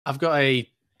I've got a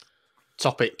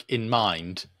topic in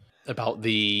mind about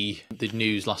the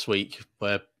news last week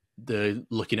where they're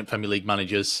looking at Premier League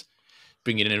managers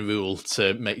bringing in a rule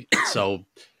to make so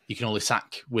you can only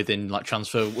sack within like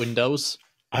transfer windows.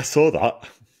 I saw that.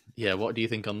 Yeah, what do you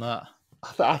think on that?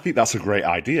 I think that's a great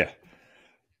idea.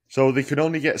 So they can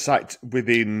only get sacked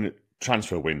within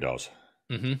transfer windows.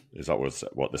 Mm-hmm. Is that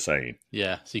what they're saying?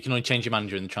 Yeah, so you can only change your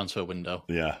manager in the transfer window.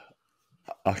 Yeah,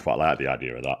 I quite like the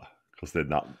idea of that because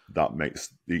then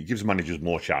it gives managers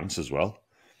more chance as well.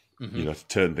 Mm-hmm. To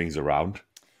turn things around.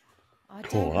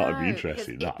 Cool, that would be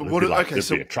interesting. That would be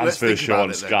be a transfer show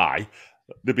on Sky.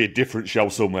 There'd be a different show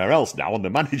somewhere else now on the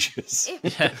managers.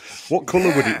 What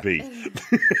colour would it be?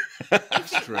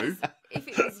 That's true. If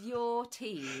it was your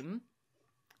team,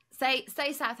 say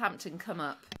Southampton come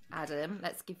up, Adam.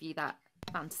 Let's give you that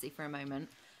fantasy for a moment.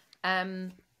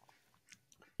 Say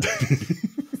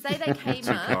they came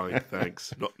up. Kind,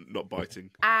 thanks. Not biting.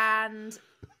 And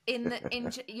in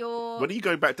your when are you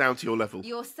going back down to your level?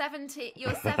 Your 17th,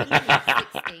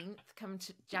 16th, come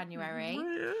to January.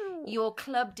 Your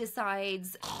club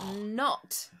decides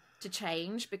not to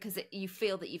change because you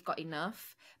feel that you've got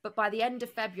enough. But by the end of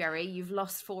February, you've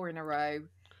lost 4 in a row,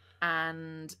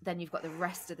 and then you've got the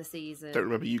rest of the season. Don't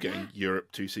remember you getting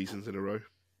Europe 2 seasons in a row.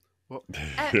 What?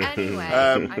 Anyway,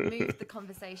 I moved the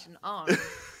conversation on.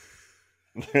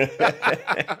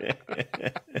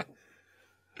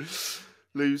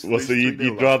 lose so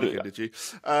you'd rather weekend, did you?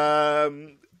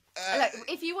 Look,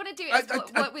 if you want to do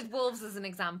it, work with Wolves as an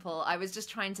example. I was just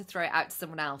trying to throw it out to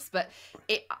someone else, but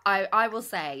I will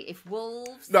say if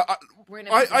Wolves. No, were in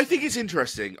a position... I think it's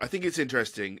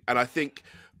interesting. And I think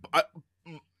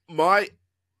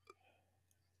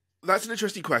that's an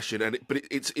interesting question, but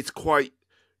it's quite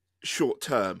short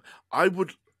term. I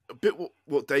would. A bit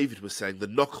what David was saying, the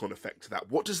knock-on effect to that.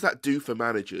 What does that do for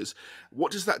managers?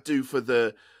 What does that do for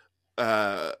the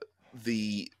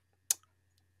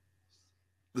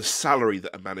salary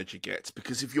that a manager gets?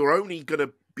 Because if you're only going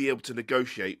to be able to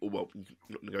negotiate, or well,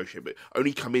 not negotiate, but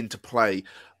only come into play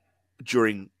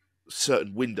during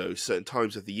certain windows, certain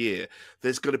times of the year,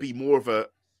 there's going to be more of a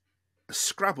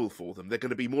scrabble for them. They're going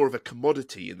to be more of a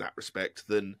commodity in that respect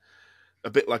than a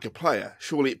bit like a player.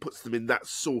 Surely it puts them in that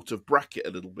sort of bracket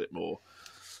a little bit more.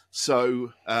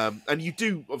 So, and you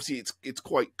do, obviously it's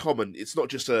quite common. It's not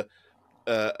just a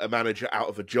manager out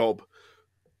of a job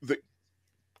that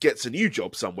gets a new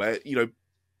job somewhere.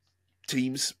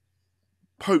 Teams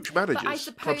poach managers. But I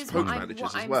suppose what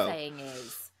I'm well. saying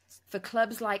is, for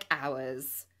clubs like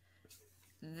ours,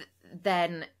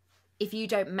 then if you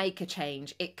don't make a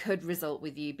change, it could result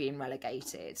with you being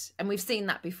relegated. And we've seen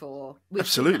that before.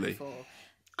 Absolutely.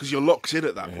 Because you're locked in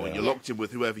at that point. You're locked in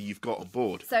with whoever you've got on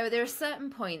board. So there are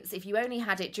certain points, if you only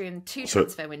had it during 2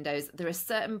 transfer windows, there are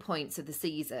certain points of the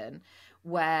season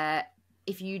where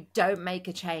if you don't make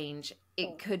a change,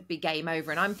 it could be game over.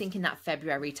 And I'm thinking that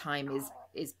February time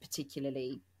is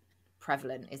particularly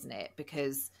prevalent, isn't it?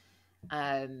 Because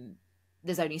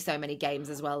there's only so many games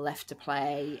as well left to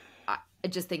play. I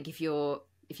just think if you're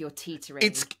teetering,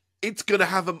 it's gonna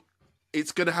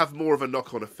have more of a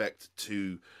knock-on effect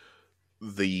to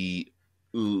the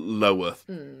lower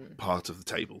part of the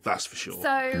table. That's for sure. So,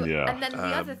 and then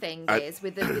the other thing is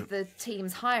with the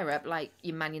teams higher up, like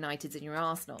your Man Uniteds and your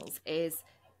Arsenals, is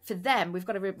for them we've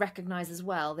got to recognise as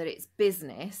well that it's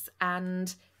business,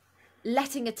 and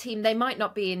letting a team, they might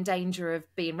not be in danger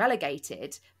of being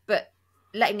relegated, but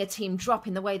letting a team drop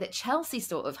in the way that Chelsea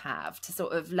sort of have to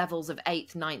sort of levels of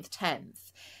 8th, 9th,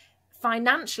 10th.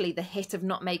 Financially, the hit of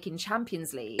not making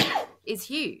Champions League is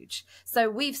huge. So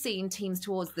we've seen teams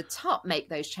towards the top make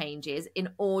those changes in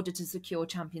order to secure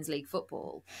Champions League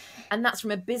football. And that's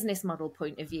from a business model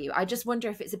point of view. I just wonder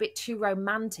if it's a bit too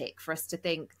romantic for us to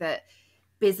think that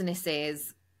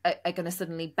businesses are going to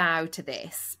suddenly bow to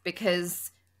this,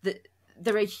 because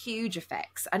there are huge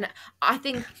effects. And I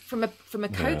think from a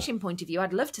coaching point of view,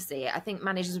 I'd love to see it. I think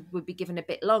managers would be given a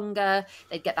bit longer.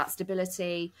 They'd get that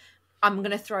stability. I'm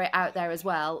going to throw it out there as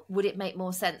well. Would it make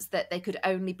more sense that they could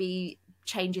only be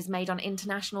changes made on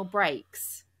international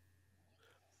breaks?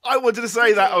 I wanted to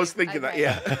say that. I was thinking that,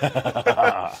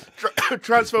 yeah.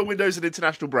 Transfer windows and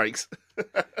international breaks.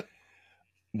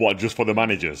 What, just for the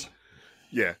managers?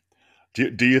 Yeah.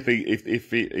 Do you think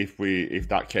if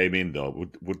that came in though,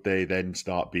 would they then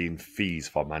start being fees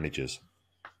for managers?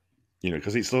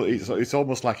 Because it's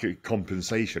almost like a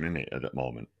compensation, isn't it, at the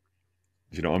moment?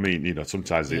 Do you know what I mean?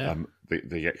 Sometimes they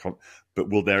get, but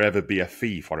will there ever be a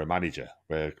fee for a manager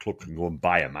where a club can go and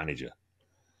buy a manager?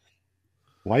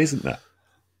 Why isn't there?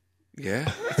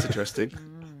 Yeah, that's interesting.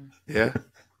 Yeah.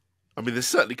 I mean, there's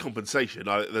certainly compensation.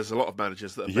 There's a lot of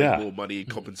managers that have made more money in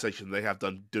compensation than they have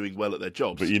done doing well at their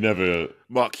jobs. But you never,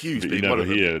 Mark Hughes, but you never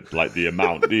hear like the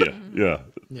amount, do you?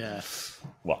 Yeah.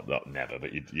 Well, not never,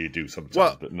 but you do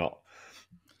sometimes, but not.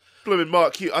 Blooming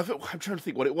Mark Hughes. I'm trying to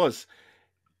think what it was.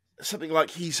 Something like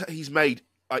he's made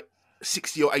like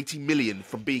 60 or 80 million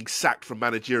from being sacked from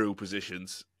managerial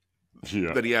positions.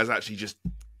 Yeah. Than he has actually just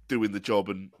doing the job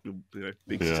and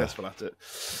being successful at it.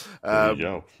 There you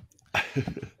go.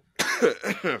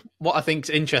 What I think's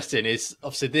interesting is,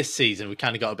 obviously, this season we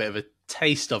kind of got a bit of a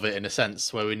taste of it in a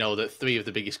sense, where we know that 3 of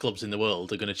the biggest clubs in the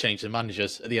world are going to change their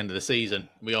managers at the end of the season.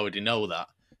 We already know that.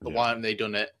 But why haven't they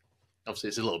done it? Obviously,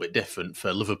 it's a little bit different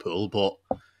for Liverpool, but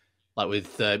like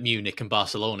with Munich and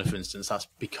Barcelona, for instance, that's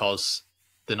because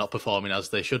they're not performing as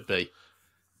they should be.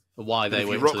 But why they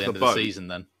wait until the end of the season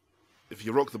then? If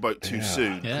you rock the boat too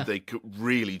soon, they could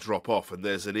really drop off, and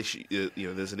there's an issue.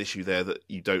 There's an issue there that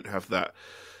you don't have that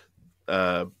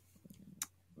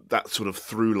that sort of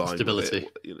through line stability.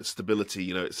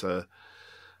 Stability. It's a.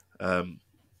 I mean,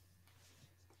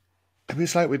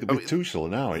 it's like with Tuchel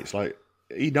now. It's like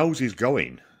he knows he's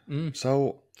going.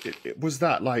 So was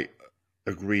that like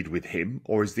agreed with him,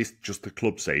 or is this just the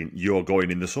club saying you're going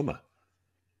in the summer?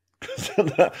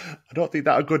 I don't think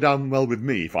that would go down well with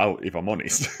me if I'm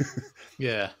honest.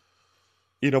 Yeah.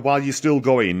 While you're still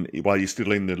going, while you're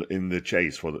still in the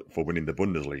chase for winning the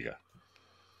Bundesliga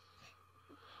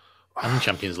and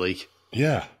Champions League.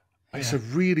 Yeah, it's a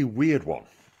really weird one.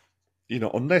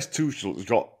 Unless Tuchel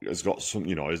has got some,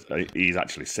 he's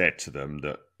actually said to them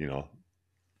that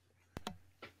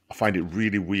I find it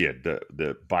really weird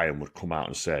that Bayern would come out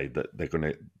and say that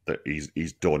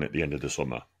he's done at the end of the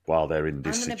summer while they're in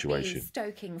this situation. I'm going to be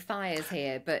stoking fires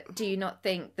here, but do you not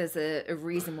think there's a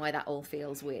reason why that all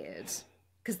feels weird?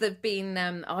 Because there have been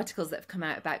articles that have come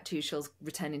out about Tuchel's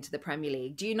returning to the Premier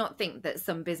League. Do you not think that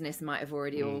some business might have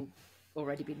already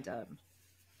been done?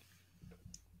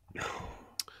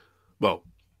 Well,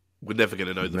 we're never going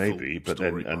to know the maybe, full but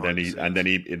story.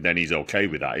 then he's okay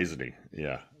with that, isn't he?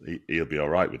 Yeah, he'll be all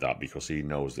right with that because he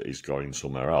knows that he's going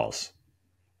somewhere else.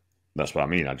 That's what I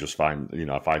mean. I just find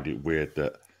I find it weird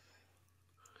that.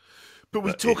 But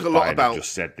we talk a lot about.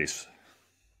 Just said this.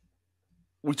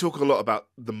 We talk a lot about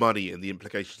the money and the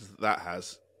implications that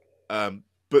has,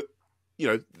 but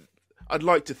I'd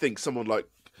like to think someone like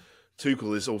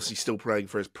Tuchel is obviously still praying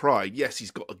for his pride. Yes,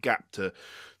 he's got a gap to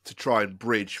try and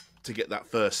bridge to get that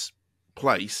first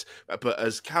place. But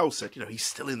as Cal said, he's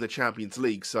still in the Champions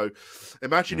League. So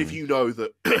imagine if you know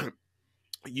that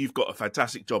you've got a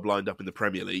fantastic job lined up in the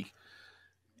Premier League.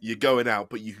 You're going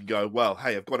out, but you can go, well,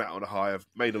 hey, I've gone out on a high. I've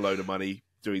made a load of money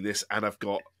doing this, and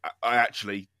I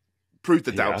actually proved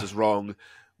the doubters wrong.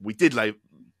 We did Bayern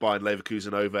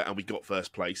Leverkusen over, and we got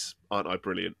first place. Aren't I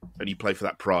brilliant? And you play for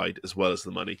that pride as well as the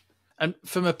money. And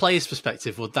from a player's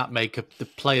perspective, would that make the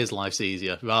players' lives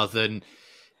easier rather than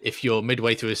if you're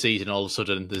midway through a season, all of a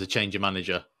sudden there's a change of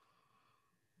manager?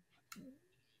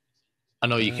 I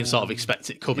know you can sort of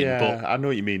expect it coming, but I know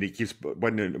what you mean. It gives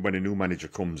when a new manager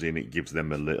comes in, it gives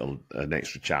them an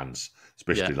extra chance,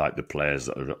 especially like the players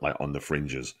that are like on the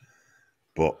fringes.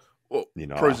 But pros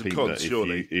I and think cons, that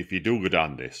surely. if you do go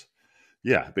down this,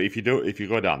 but if you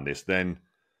go down this, then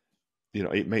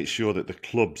it makes sure that the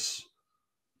clubs,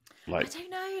 I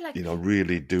don't know,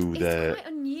 really do their. It's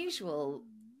quite unusual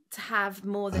to have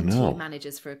more than 2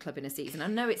 managers for a club in a season. I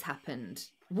know it's happened.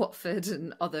 Watford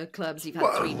and other clubs, you've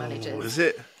had 3 managers. Is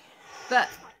it? But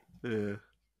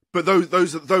but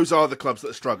those are the clubs that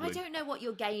are struggling. I don't know what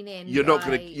you're gaining. You're not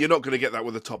going to get that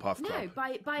with a top half club. No,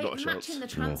 by matching the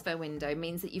transfer window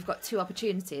means that you've got 2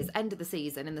 opportunities: end of the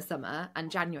season in the summer and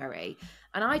January.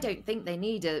 And I don't think they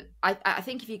need I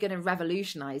think if you're going to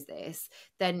revolutionise this,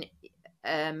 then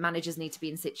managers need to be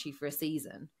in situ for a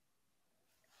season.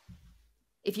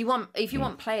 If you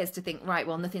want players to think, right,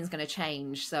 well, nothing's going to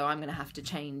change, so I'm going to have to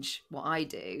change what I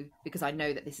do because I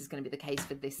know that this is going to be the case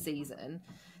for this season,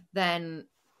 then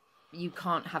you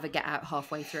can't have a get out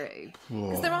halfway through.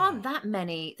 Because there aren't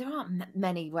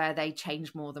many where they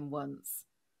change more than once.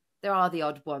 There are the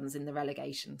odd ones in the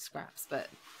relegation scraps, but...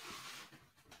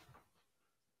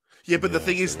 Yeah, but the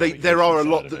thing is, there are a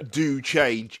lot that do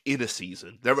change in a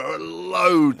season. There are a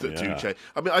load that do change.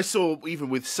 I mean, I saw, even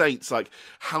with Saints, like,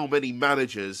 how many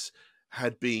managers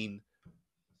had been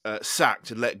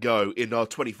sacked and let go in our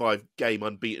 25-game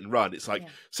unbeaten run. It's like,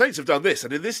 Saints have done this,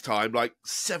 and in this time, like,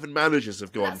 7 managers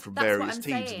have gone from various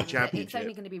teams in the Championship. It's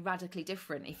only going to be radically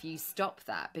different if you stop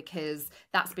that, because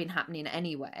that's been happening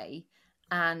anyway.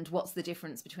 And what's the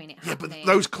difference between it happening? Yeah,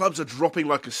 but those clubs are dropping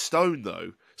like a stone,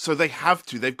 though. So they have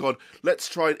to. They've gone, let's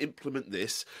try and implement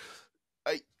this.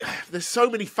 there's so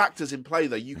many factors in play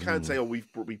there. You can say, "Oh, we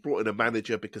brought in a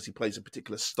manager because he plays a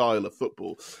particular style of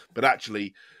football," but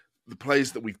actually, the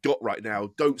players that we've got right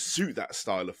now don't suit that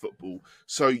style of football.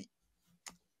 So,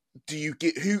 do you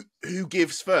get who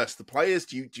gives first? The players?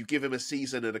 Do you give him a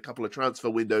season and a couple of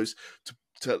transfer windows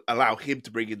to allow him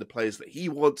to bring in the players that he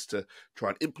wants to try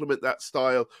and implement that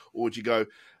style, or do you go,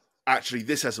 actually,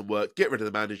 this hasn't worked, get rid of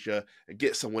the manager and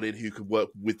get someone in who can work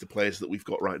with the players that we've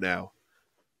got right now?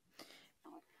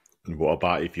 And what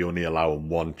about if you only allow them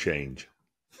one change?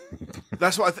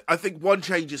 That's what I think. One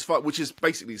change is fine, which is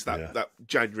basically that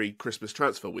January Christmas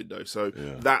transfer window. So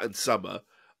that and summer,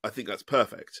 I think that's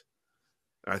perfect.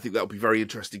 And I think that would be very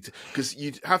interesting because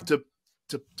you'd have to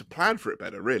plan for it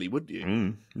better, really, wouldn't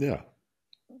you? Yeah.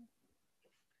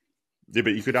 Yeah,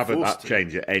 but you could have that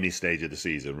change at any stage of the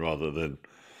season rather than.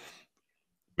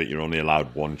 But you're only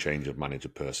allowed one change of manager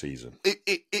per season.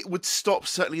 It would stop,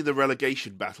 certainly in the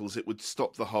relegation battles, it would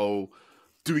stop the whole,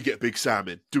 do we get Big Sam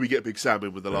in? Do we get Big Sam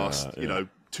in with the last,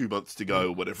 2 months to go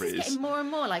or whatever it is? It's getting more and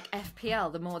more like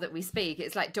FPL the more that we speak.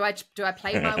 It's like, do I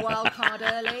play my wild card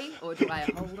early or do I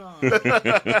hold on?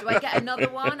 Do I get another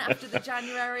one after the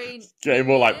January? It's getting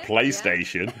more like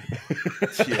PlayStation.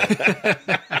 Yeah.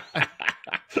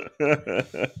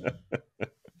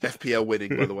 FPL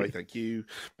winning, by the way. Thank you.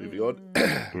 Moving on.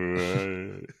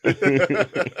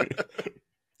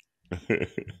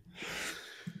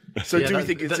 So, do we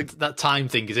think that time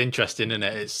thing is interesting, isn't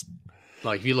it? It's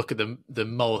like if you look at the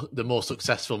more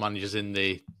successful managers in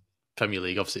the Premier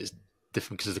League. Obviously, it's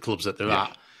different because of the clubs that they're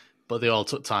at, but they all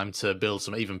took time to build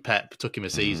some. Even Pep took him a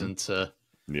season to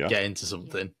get into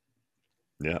something.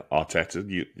 Yeah, Arteta,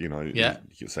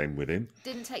 you're same with him.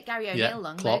 Didn't take Gary O'Neill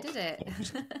long, though, did it?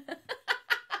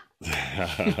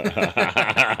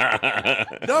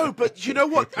 No, but you know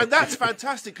what? And that's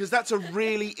fantastic because that's a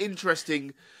really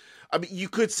interesting. I mean, you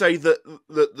could say that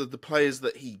the players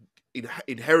that he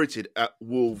inherited at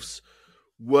Wolves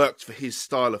worked for his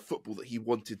style of football that he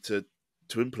wanted to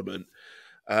implement.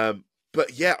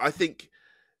 But yeah, I think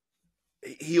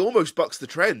he almost bucks the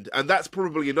trend, and that's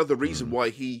probably another reason why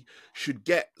he should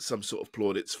get some sort of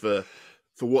plaudits for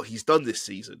what he's done this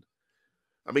season.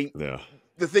 I mean,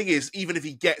 the thing is, even if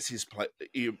he gets his play,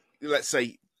 let's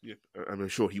say, I'm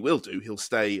sure he will do, he'll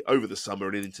stay over the summer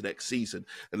and into next season,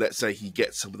 and let's say he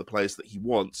gets some of the players that he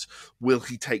wants, will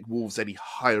he take Wolves any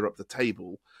higher up the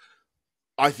table?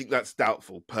 I think that's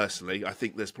doubtful, personally. I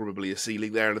think there's probably a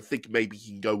ceiling there, and I think maybe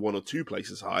he can go one or two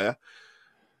places higher.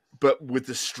 But with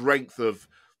the strength of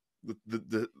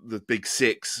the big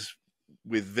six,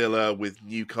 with Villa, with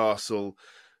Newcastle,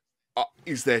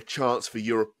 is there a chance for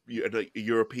a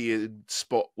European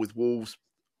spot with Wolves?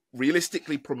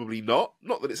 Realistically, probably not.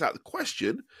 Not that it's out of the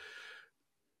question.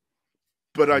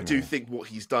 But I do think what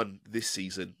he's done this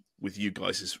season with you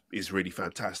guys is really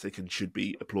fantastic and should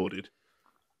be applauded.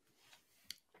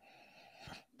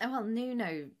 Well,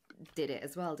 Nuno did it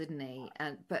as well, didn't he?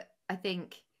 But I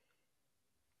think,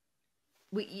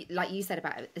 like you said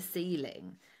about a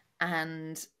ceiling,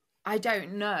 and I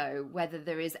don't know whether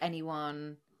there is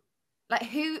anyone... Like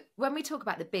when we talk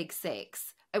about the big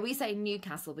six, are we saying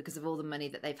Newcastle because of all the money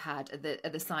that they've had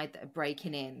at the side that are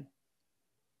breaking in?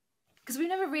 Because we've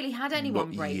never really had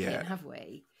anyone break in, have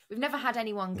we? We've never had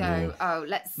anyone go,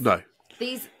 let's... No.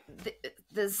 There's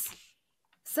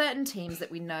certain teams that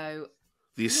we know...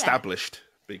 The established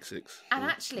big six. And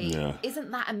actually,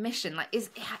 isn't that a mission? Like,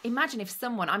 imagine if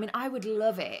someone... I mean, I would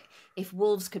love it if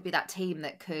Wolves could be that team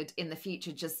that could, in the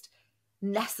future, just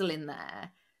nestle in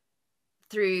there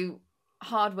through...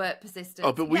 hard work, persistence.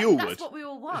 Oh, but we all would. That's what we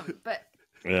all want. But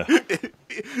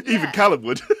even Callum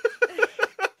would.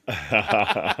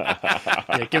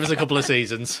 Give us a couple of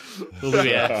seasons. We'll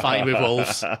be fighting with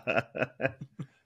Wolves.